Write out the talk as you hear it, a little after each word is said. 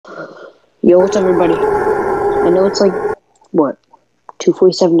Yo, what's up, everybody? I know it's like, what,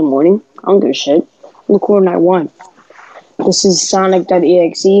 2:47 in the morning? I don't give a shit. I'm recording at 1. This is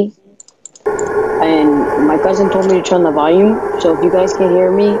Sonic.exe, and my cousin told me to turn the volume, so if you guys can't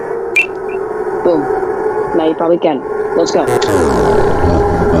hear me, boom. Now you probably can. Let's go.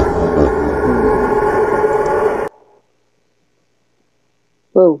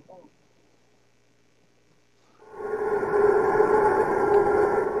 Whoa.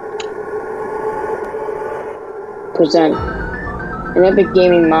 Present an epic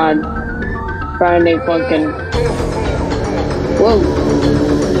gaming mod. Friday Funkin'. Whoa.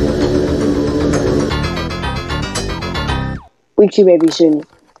 Week 2 baby soon.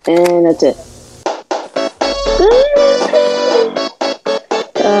 And that's it.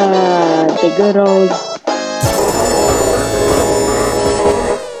 The good old.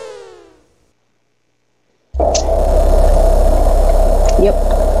 Yep.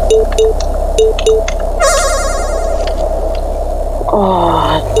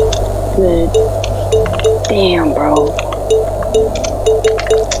 Oh, good. Damn, bro.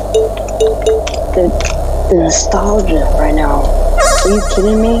 The nostalgia right now. Are you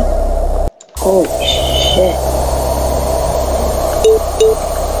kidding me? Holy shit.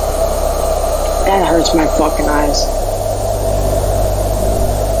 That hurts my fucking eyes.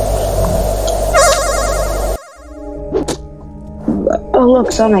 Oh,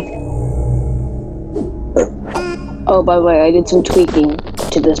 look, Sonic. Oh, by the way, I did some tweaking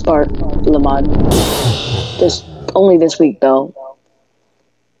to this part of the mod. Only this week, though.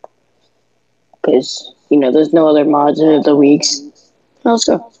 Because, you know, there's no other mods in other weeks. Now let's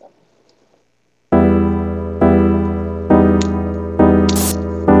go.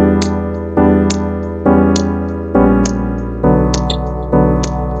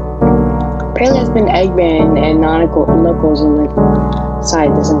 Apparently there's been Eggman and Knuckles in the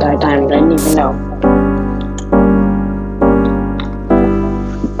side this entire time, but I didn't even know.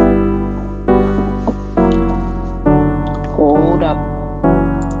 Hold up.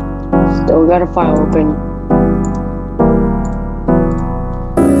 Still got a file open.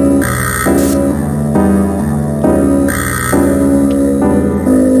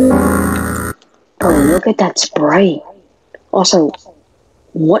 Oh, look at that sprite. Also,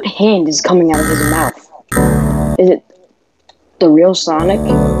 what hand is coming out of his mouth? Is it the real Sonic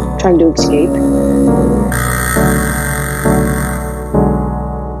trying to escape?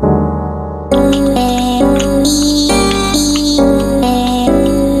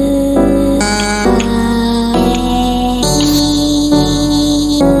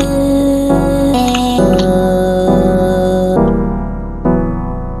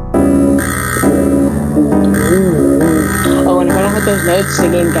 Those notes, the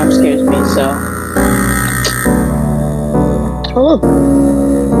game jump scares me, so. Oh look!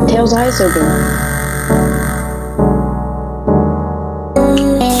 Tails' eyes open.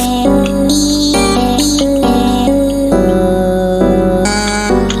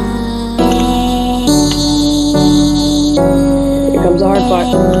 Here comes the hard part.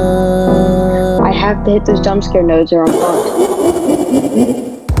 I have to hit those jump scare notes or I'm fucked.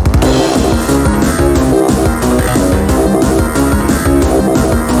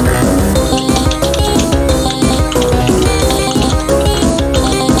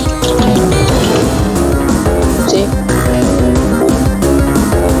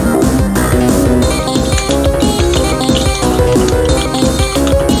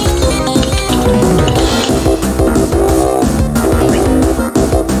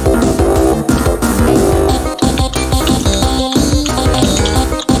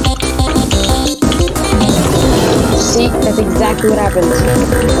 That's exactly what happens.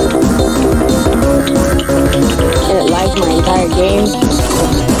 And it lags my entire game.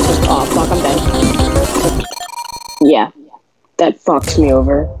 Oh fuck, I'm dead. Yeah, that fucks me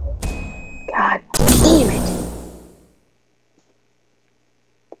over. God damn it.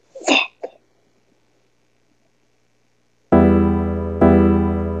 Fuck.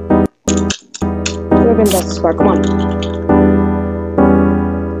 We're gonna best spark, come on.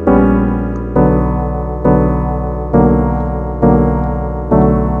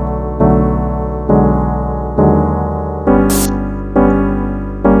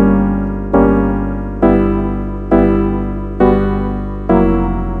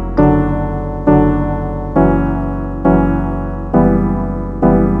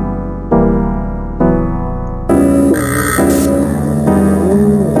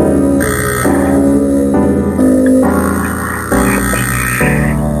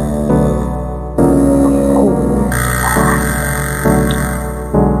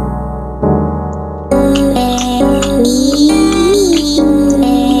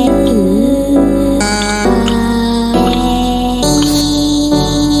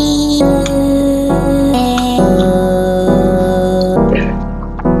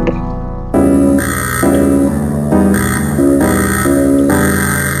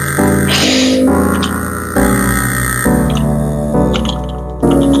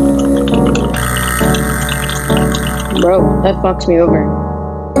 Bro, that fucks me over.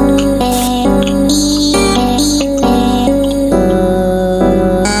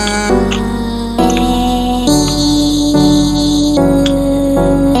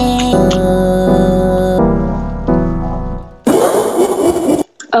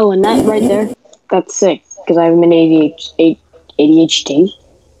 Oh, and that right there, that's sick, because I have an ADHD.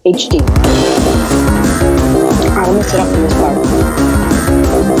 HD. Alright, let me set up in this part.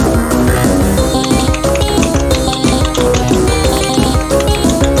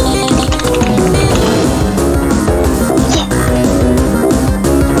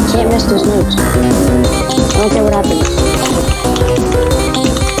 Can't miss those notes. I don't care what happens.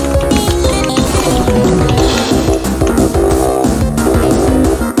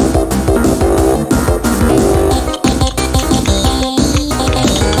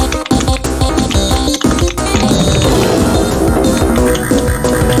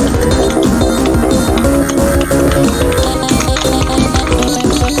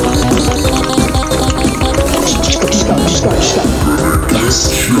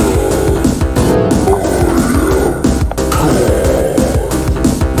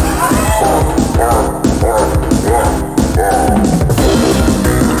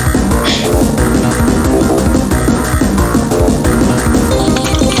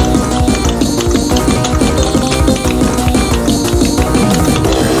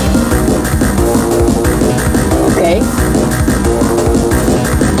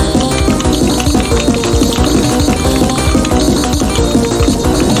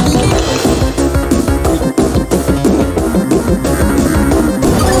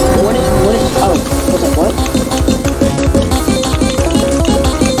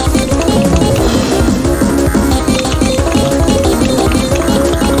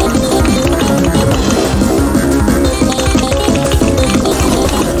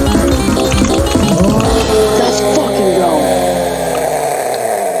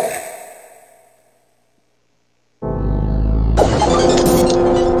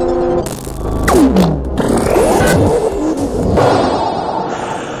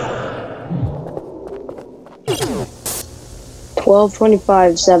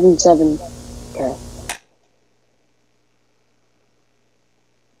 $12.25.77. Okay.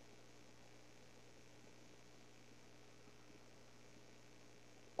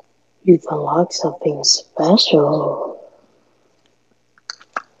 You've unlocked something special.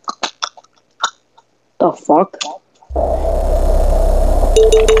 The fuck?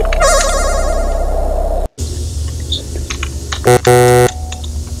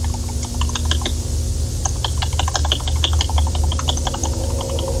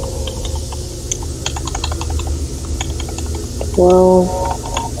 Well,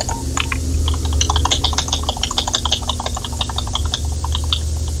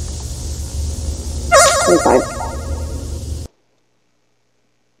 okay.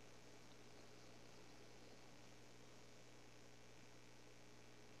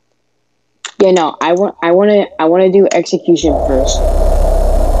 Yeah, no, I want to do execution first.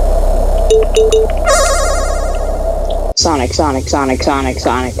 Sonic.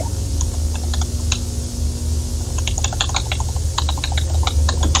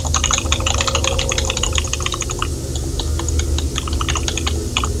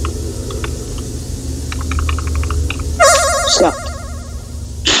 Let's go.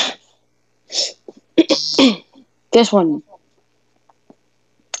 This one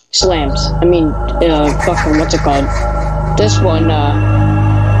slams. I mean, fucking, what's it called? This one,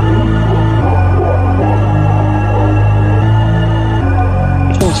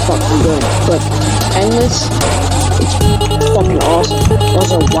 this one's fucking good. But endless, it's fucking awesome.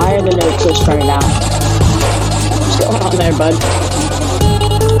 Also, why are the notes so spread out? What's going on there, bud?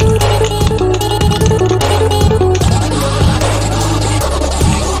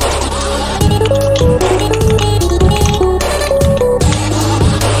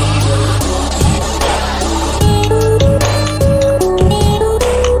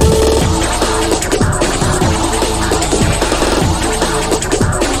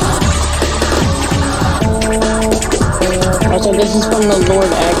 So this is from the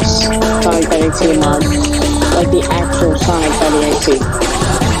Lord-X Sonic.exe mod, like the actual Sonic.exe.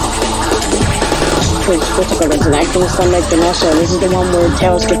 What's it called? It's an actual Sonic, and also this is the one where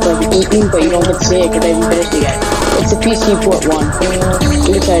Tails gets like eaten, but you don't get to see it because they haven't finished it yet. It's a PC port one.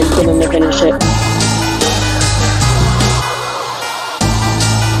 We decided for them to finish it.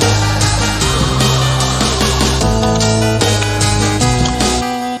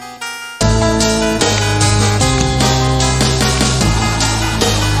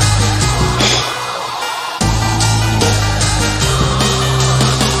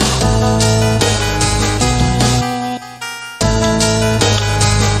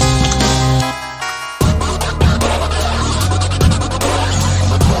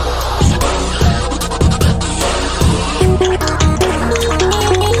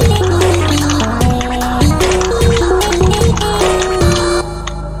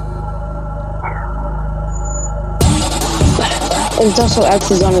 It's also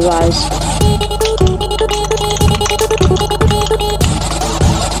X's on his eyes.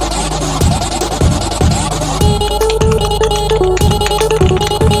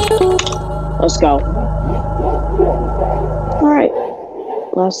 Let's go. Alright.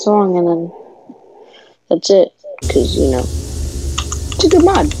 Last song, and then that's it. Because, you know, it's a good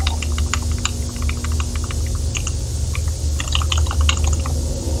mod.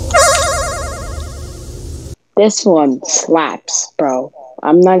 This one slaps, bro.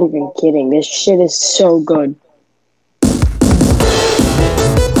 I'm not even kidding. This shit is so good. This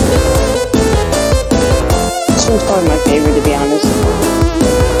one's probably my favorite, to be honest.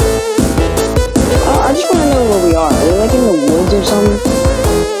 I just want to know where we are. Are we like in the woods or something?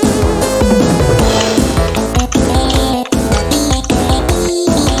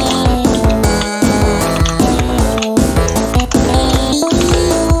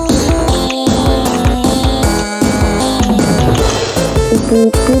 Oh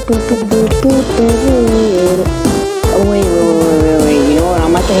wait. You know what?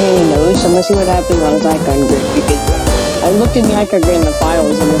 I'm at the hanging nose. I'm gonna see what happens on his icon grid, because I looked in the icon grid in the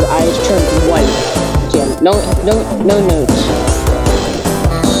files and his eyes turned white. Yeah, no notes.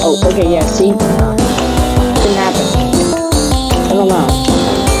 Oh, okay, yeah, see? Didn't happen. I don't know.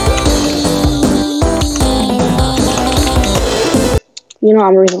 You know,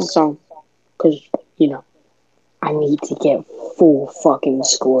 I'm reading the song. Because, you know, I need to get full fucking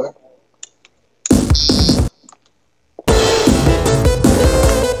score.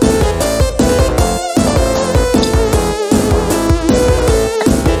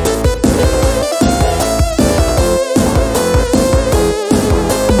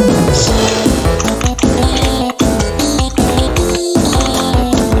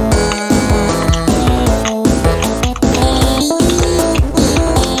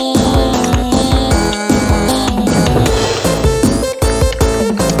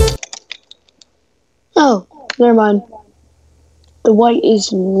 Oh, never mind. The white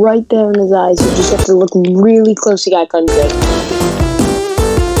is right there in his eyes. You just have to look really close to the icon grid.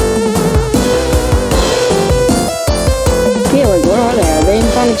 Yeah, like, where are they? Are they in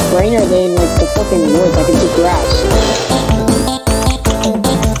Sonic's brain, or are they in, like, the fucking woods? I can see grass.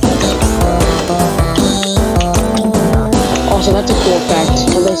 Also, that's a cool fact.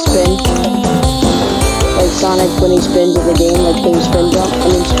 When they spin, like Sonic, when he spins in the game, like, when he spin jump, I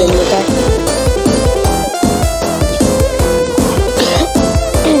mean spin attack.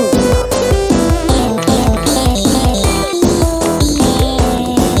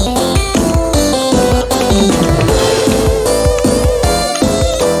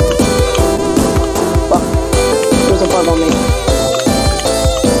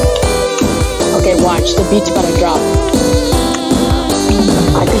 Watch, the beat's about to drop.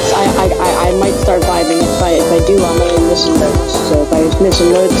 I might start vibing. If I do, I'm gonna be missing notes. So if I was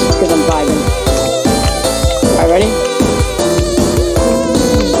missing notes, it's because I'm vibing. Alright, ready?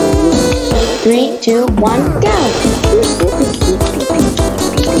 3, 2, 1, go!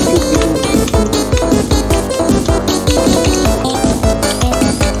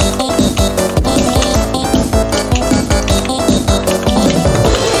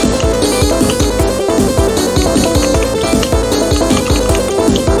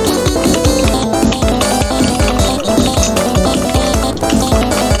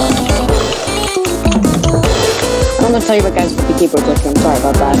 I'm gonna tell you what, guys, with the keyboard glitch. I'm sorry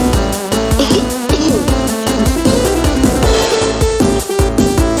about that.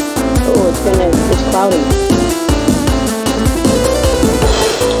 Oh, it's cloudy.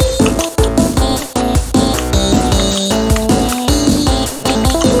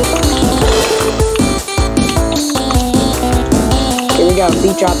 Here we go,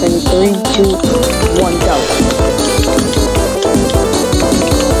 beat drop in 3, 2, 1, go.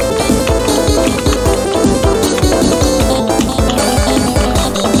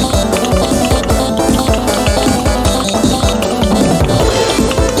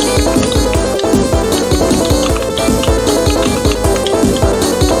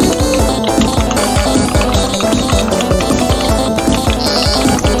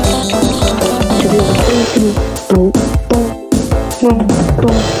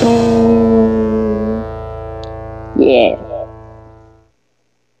 Yeah.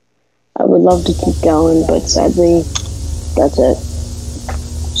 I would love to keep going, but sadly, that's it.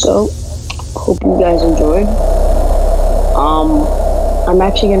 So, hope you guys enjoyed. I'm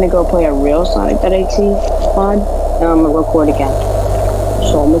actually gonna go play a real Sonic.exe mod, and I'm gonna record again.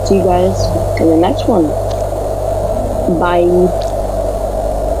 So I'm gonna see you guys in the next one. Bye.